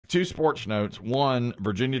two sports notes. One,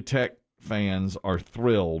 Virginia Tech fans are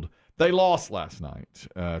thrilled. They lost last night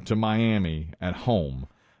to Miami at home.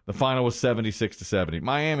 The final was 76-70.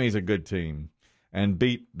 Miami's a good team and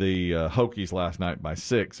beat the Hokies last night by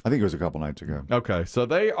 6. I think it was a couple nights ago. Okay, so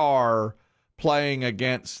they are playing in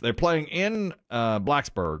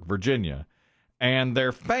Blacksburg, Virginia, and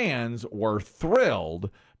their fans were thrilled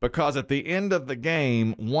because at the end of the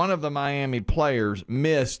game, one of the Miami players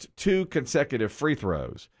missed 2 consecutive free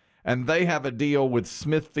throws. And they have a deal with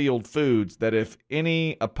Smithfield Foods that if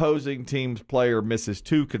any opposing team's player misses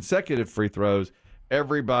 2 consecutive free throws,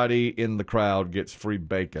 everybody in the crowd gets free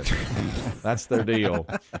bacon. That's their deal.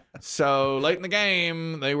 So late in the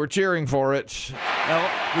game, they were cheering for it. Now,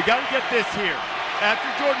 we got to get this here. After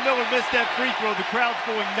Jordan Miller missed that free throw, the crowd's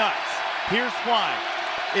going nuts. Here's why.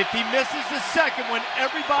 If he misses the second one,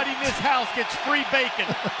 everybody in this house gets free bacon.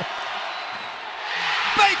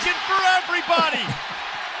 Bacon for everybody!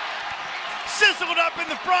 Sizzled up in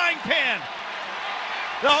the frying pan.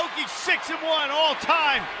 The Hokies 6-1 all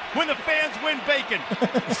time when the fans win bacon.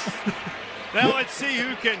 Now let's see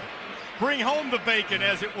who can bring home the bacon,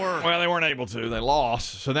 as it were. Well, they weren't able to. They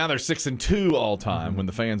lost. So now they're 6-2 all time when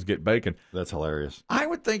the fans get bacon. That's hilarious. I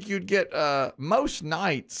would think you'd get most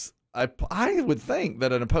nights. I would think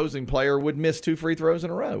that an opposing player would miss 2 free throws in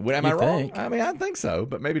a row. Am I wrong? I mean, I think so,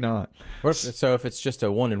 but maybe not. So if it's just a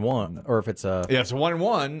 1-and-1, or if it's a it's a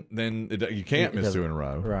 1-and-1, then you can't miss 2 in a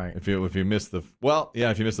row. Right. If you miss if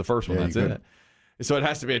you miss the first one, that's it. So it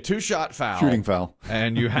has to be a 2-shot foul, shooting foul,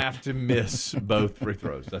 and you have to miss both free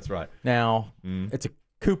throws. That's right. Now it's a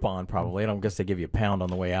coupon, probably. I don't guess they give you a pound on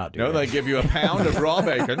the way out, do No, they give you a pound of raw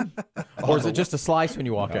bacon. Or is it just a slice when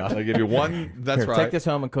you walk out? They give you one. That's Here, right. Take this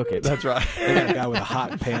home and cook it. That's right. They got a guy with a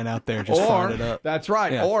hot pan out there just firing it up. That's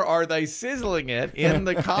right. Yeah. Or are they sizzling it in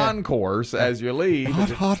the concourse as you leave?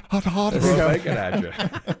 Hot. Throw bacon at you.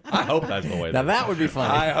 I hope that's the way. Now that would be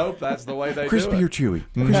funny. I hope that's the way they crispy do it. Or chewy.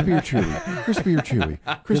 Crispy or chewy. Crispy or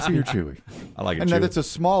chewy. Crispy or chewy. I like it. And now that's a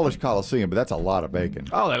smallish Coliseum, but that's a lot of bacon.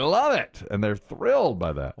 Oh, they love it, and they're thrilled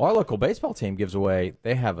by that. Well, our local baseball team gives away.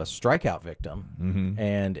 They have a strikeout victim,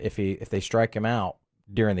 and if they strike him out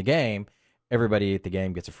during the game, everybody at the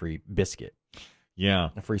game gets a free biscuit. Yeah,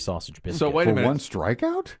 a free sausage biscuit. So wait a minute, one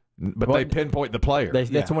strikeout, but they pinpoint the player.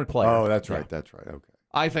 That's one player. Oh, that's right. That's right. Okay.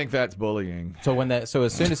 I think that's bullying. So as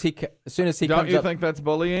soon as he don't comes you up, think that's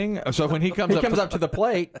bullying? So when he comes up to the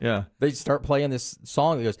plate, they start playing this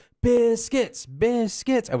song that goes biscuits,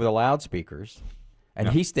 biscuits over the loudspeakers, and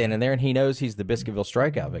he's standing there and he knows he's the Biscuitville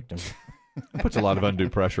strikeout victim. It puts a lot of undue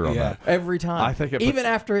pressure on that every time. I think even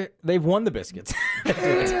after they've won the biscuits.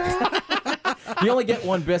 You only get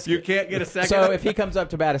one biscuit. You can't get a second. So if he comes up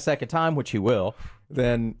to bat a second time, which he will,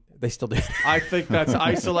 then they still do. I think that's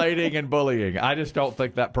isolating and bullying. I just don't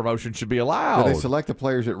think that promotion should be allowed. Do they select the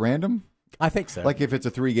players at random? I think so. Like if it's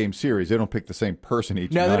a 3-game series, they don't pick the same person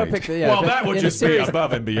each night. No, they don't pick the. Well, that would just be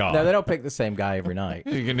above and beyond. No, they don't pick the same guy every night.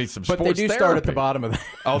 You can need some but sports they do therapy. start at the bottom of the.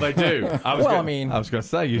 Oh, they do. I was going to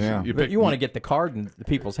say you want to get the card in the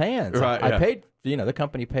people's hands. Right, I paid. The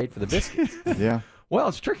company paid for the biscuits. Yeah. Well,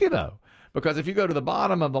 it's tricky though, because if you go to the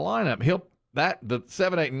bottom of the lineup, the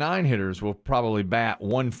 7, 8, and 9 hitters will probably bat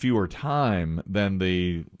one fewer time than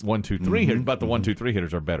the 1, 2, 3 hitters, but the 1, 2, 3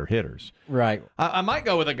 hitters are better hitters. Right. I might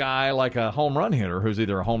go with a guy like a home run hitter who's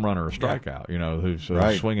either a home run or a strikeout,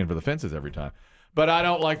 who's swinging for the fences every time. But I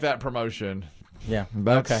don't like that promotion. Yeah.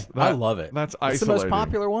 I love it. That's isolating. It's the most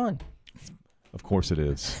popular one. Of course it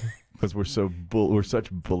is. Because we're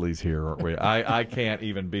such bullies here, aren't we? I can't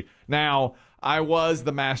even be. Now, I was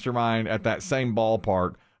the mastermind at that same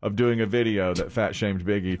ballpark of doing a video that fat shamed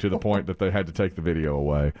Biggie to the point that they had to take the video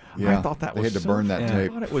away. Yeah, I thought that they was had to burn that tape.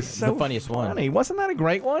 I thought it was so the funniest funny. one. Wasn't that a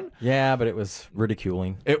great one? Yeah, but it was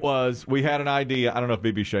ridiculing. It was. We had an idea. I don't know if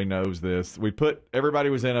BB Shea knows this. Everybody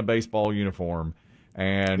was in a baseball uniform.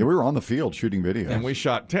 And we were on the field shooting videos. And we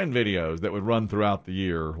shot 10 videos that would run throughout the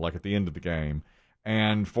year, like at the end of the game.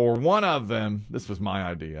 And for one of them, this was my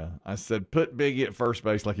idea. I said, put Biggie at first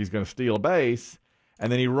base like he's going to steal a base.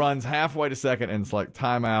 And then he runs halfway to second, and it's like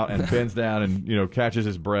timeout, and bends down and, catches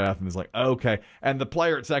his breath, and is like, okay. And the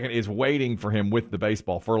player at second is waiting for him with the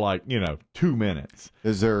baseball for 2 minutes.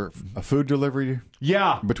 Is there a food delivery?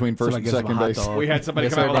 Yeah. Between first and second base? We had somebody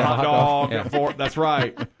come out with a hot dog. That's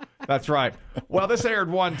right. That's right. Well, this aired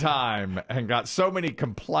one time and got so many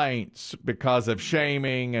complaints because of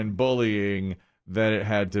shaming and bullying that it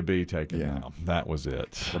had to be taken down. That was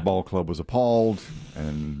it. The ball club was appalled,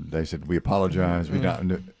 and they said, we apologize. We not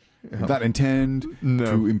intend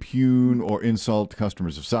to impugn or insult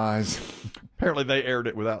customers of size. Apparently they aired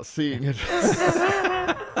it without seeing it.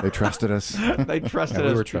 They trusted us. They trusted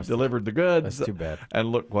us. We delivered the goods. That's too bad.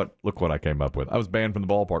 And look what I came up with. I was banned from the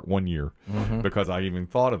ballpark 1 year because I even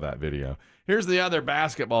thought of that video. Here's the other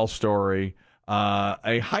basketball story.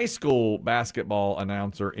 A high school basketball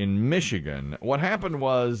announcer in Michigan. What happened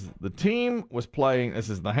was the team was playing. This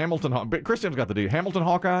is the Hamilton. Christian's got the deal. Hamilton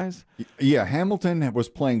Hawkeyes. Yeah, Hamilton was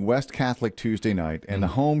playing West Catholic Tuesday night, and the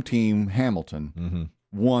home team, Hamilton,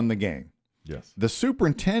 won the game. Yes. The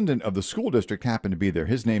superintendent of the school district happened to be there.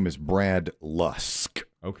 His name is Brad Lusk.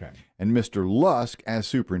 Okay. And Mr. Lusk, as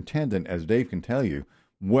superintendent, as Dave can tell you,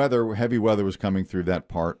 heavy weather was coming through that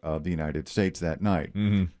part of the United States that night.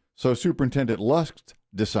 So Superintendent Lusk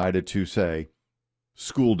decided to say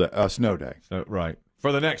snow day. Right.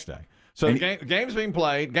 For the next day. So the game's being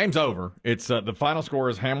played. Game's over. It's the final score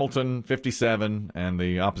is Hamilton 57 and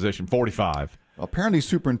the opposition 45. Apparently,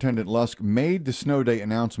 Superintendent Lusk made the snow day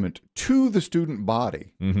announcement to the student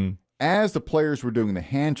body as the players were doing the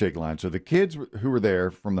handshake line. So the kids who were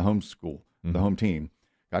there from the home school, the home team,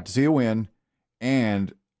 got to see a win,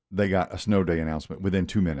 and they got a snow day announcement within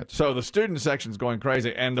 2 minutes. So the student section's going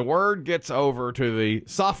crazy, and the word gets over to the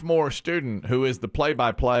sophomore student who is the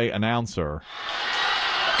play-by-play announcer.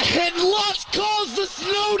 And Lusk calls the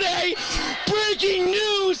snow day. Breaking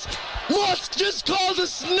news. Lusk just called a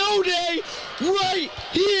snow day right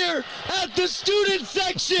here at the student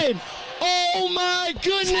section. Oh, my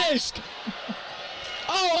goodness.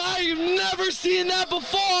 Oh, I've never seen that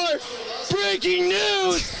before. Breaking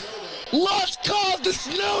news. Lusk called the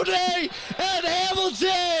snow day at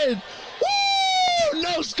Hamilton. Woo!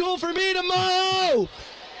 No school for me tomorrow.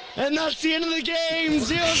 And that's the end of the game.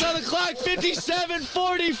 Zeros on the clock,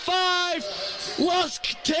 57-45.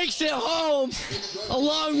 Lusk takes it home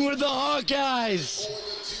along with the Hawkeyes.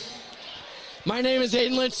 My name is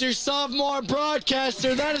Hayden Linster, sophomore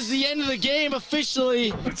broadcaster. That is the end of the game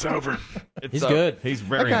officially. It's over. He's good. He's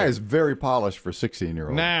very That guy good. is very polished for a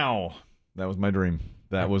 16-year-old. Now, that was my dream.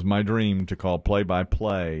 That was my dream to call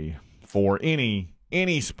play-by-play for any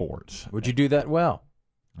sports. Would you do that well?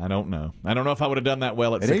 I don't know. I don't know if I would have done that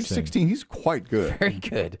well at 16. Age 16, he's quite good. Very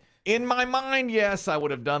good. In my mind, yes, I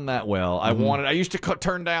would have done that well. I used to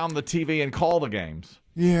turn down the TV and call the games.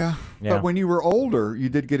 Yeah, but when you were older, you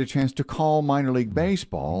did get a chance to call minor league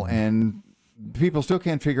baseball, and people still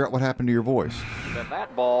can't figure out what happened to your voice. Then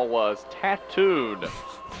that ball was tattooed.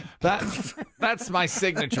 That's my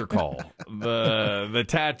signature call. The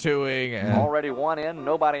tattooing. And Already one in,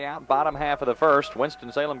 nobody out. Bottom half of the first.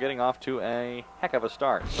 Winston-Salem getting off to a heck of a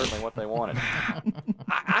start. Certainly what they wanted.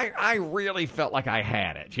 I really felt like I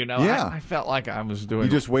had it. You know, Yeah. I felt like I was doing.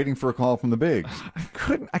 You're just waiting for a call from the bigs.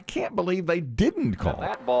 I can't believe they didn't call.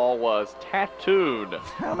 That ball was tattooed.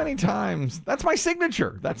 How many times? That's my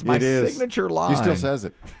signature. That's my signature line. He still says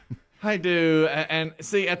it. I do. And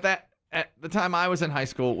see, at the time I was in high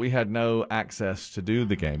school, we had no access to do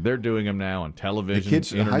the game. They're doing them now on television, The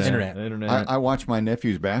kids, internet. I watch my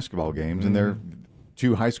nephew's basketball games, and they're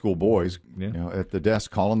two high school boys at the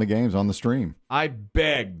desk calling the games on the stream. I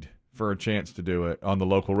begged for a chance to do it on the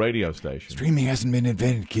local radio station. Streaming hasn't been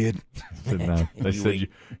invented, kid. I said, no. They said,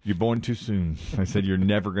 you're born too soon. I said, you're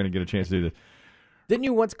never going to get a chance to do this. Didn't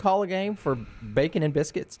you once call a game for bacon and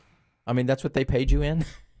biscuits? I mean, that's what they paid you in?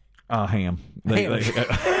 Ham. Ham.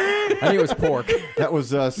 I think it was pork. That was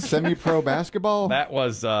semi-pro basketball? That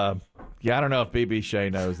was, I don't know if B.B. Shea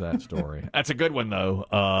knows that story. That's a good one, though.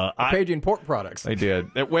 I paid you in pork products. They did.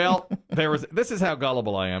 This is how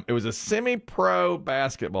gullible I am. It was a semi-pro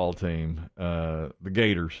basketball team, the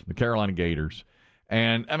Gators, the Carolina Gators.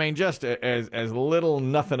 And, I mean, just as little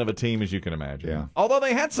nothing of a team as you can imagine. Yeah. Although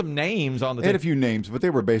they had some names on the They team. had a few names, but they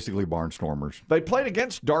were basically barnstormers. They played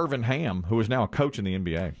against Darvin Ham, who is now a coach in the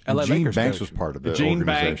NBA. Gene Banks was part of the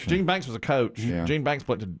organization. Gene Banks was a coach. Yeah. Gene Banks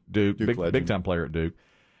played to Duke big time player at Duke.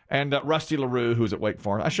 And Rusty LaRue, who was at Wake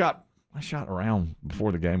Forest. I shot around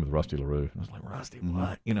before the game with Rusty LaRue. I was like, Rusty,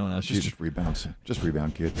 what? You know, and I was just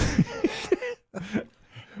rebound, kid.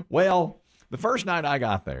 Well, the first night I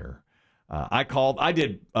got there, I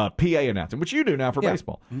did PA announcing, which you do now for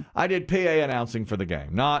baseball. I did PA announcing for the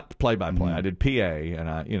game, not play-by-play. I did PA,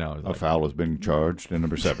 and A foul has been charged in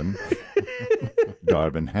number 7.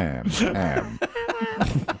 Darvin Ham.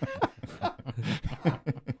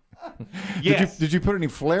 Yes. Did you put any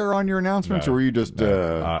flair on your announcements, or were you just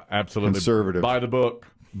absolutely conservative? By the book.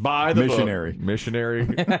 Missionary. Missionary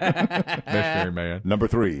man. Number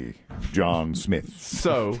 3, John Smith.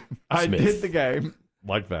 So I did the game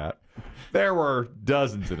like that. There were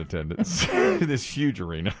dozens in attendance in this huge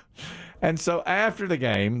arena. And so after the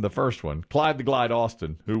game, the first one, Clyde the Glide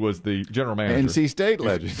Austin, who was the general manager. NC State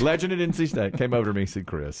legend. Legend at NC State, came over to me and said,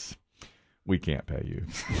 Chris, we can't pay you.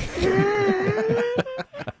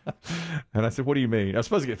 And I said, what do you mean? I was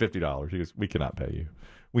supposed to get $50. He goes, we cannot pay you.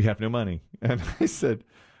 We have no money. And I said,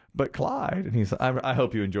 but Clyde. And he said, I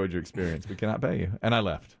hope you enjoyed your experience. We cannot pay you. And I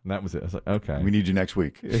left. And that was it. I was like, okay. We need you next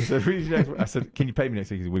week. He said, we need you next week. I said, can you pay me next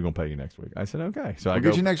week? He said, we're going to pay you next week. I said, okay. So we'll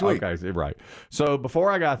get you next week. Okay, right. So before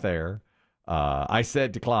I got there, I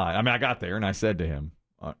said to Clyde, I got there and I said to him,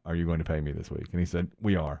 are you going to pay me this week? And he said,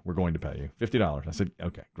 we are. We're going to pay you $50. I said,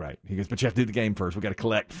 okay, great. He goes, but you have to do the game first. We got to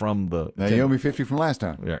collect from the. Now you owe me $50 from last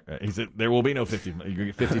time. Yeah. He said, there will be no 50. You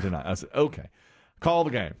get 50 tonight. I said, okay. Call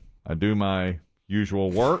the game. I do my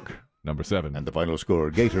usual work. Number 7. And the final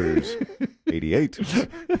score, Gators 88.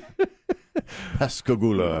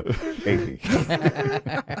 Pascagoula 80.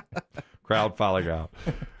 Crowd filing out.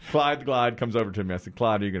 Clyde the Glide comes over to me. I said,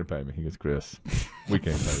 Clyde, are you going to pay me? He goes, Chris, we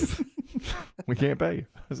can't pay you. We can't pay you.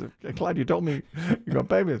 I said, Clyde, you told me you're going to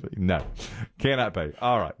pay me this week. No, cannot pay you.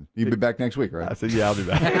 All right. You'll be back next week, right? I said, yeah, I'll be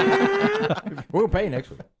back. We'll pay you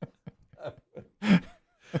next week.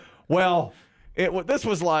 Well, this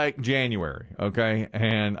was like January, okay?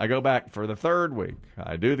 And I go back for the 3rd week.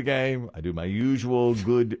 I do the game. I do my usual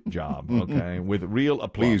good job, okay, with real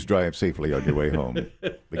applause. Please drive safely on your way home.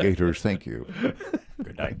 The Gators, thank you.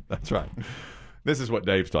 Good night. That's right. This is what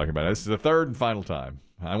Dave's talking about. This is the 3rd and final time.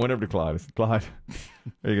 I went over to Clyde. I said, Clyde,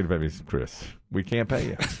 are you going to pay me? He said, Chris, we can't pay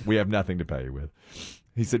you. We have nothing to pay you with.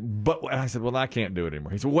 He said, but I said, well, I can't do it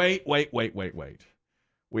anymore. He said, wait.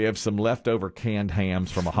 We have some leftover canned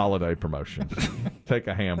hams from a holiday promotion. Take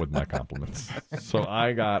a ham with my compliments. So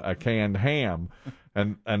I got a canned ham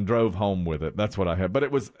and drove home with it. That's what I had. But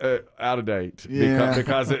it was out of date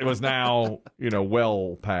because it was now,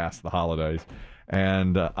 well past the holidays.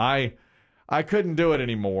 And I couldn't do it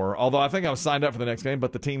anymore, although I think I was signed up for the next game,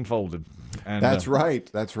 but the team folded. And, That's right.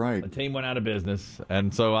 That's right. The team went out of business,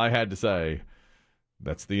 and so I had to say,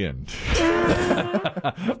 that's the end.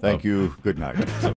 Thank you. Good night.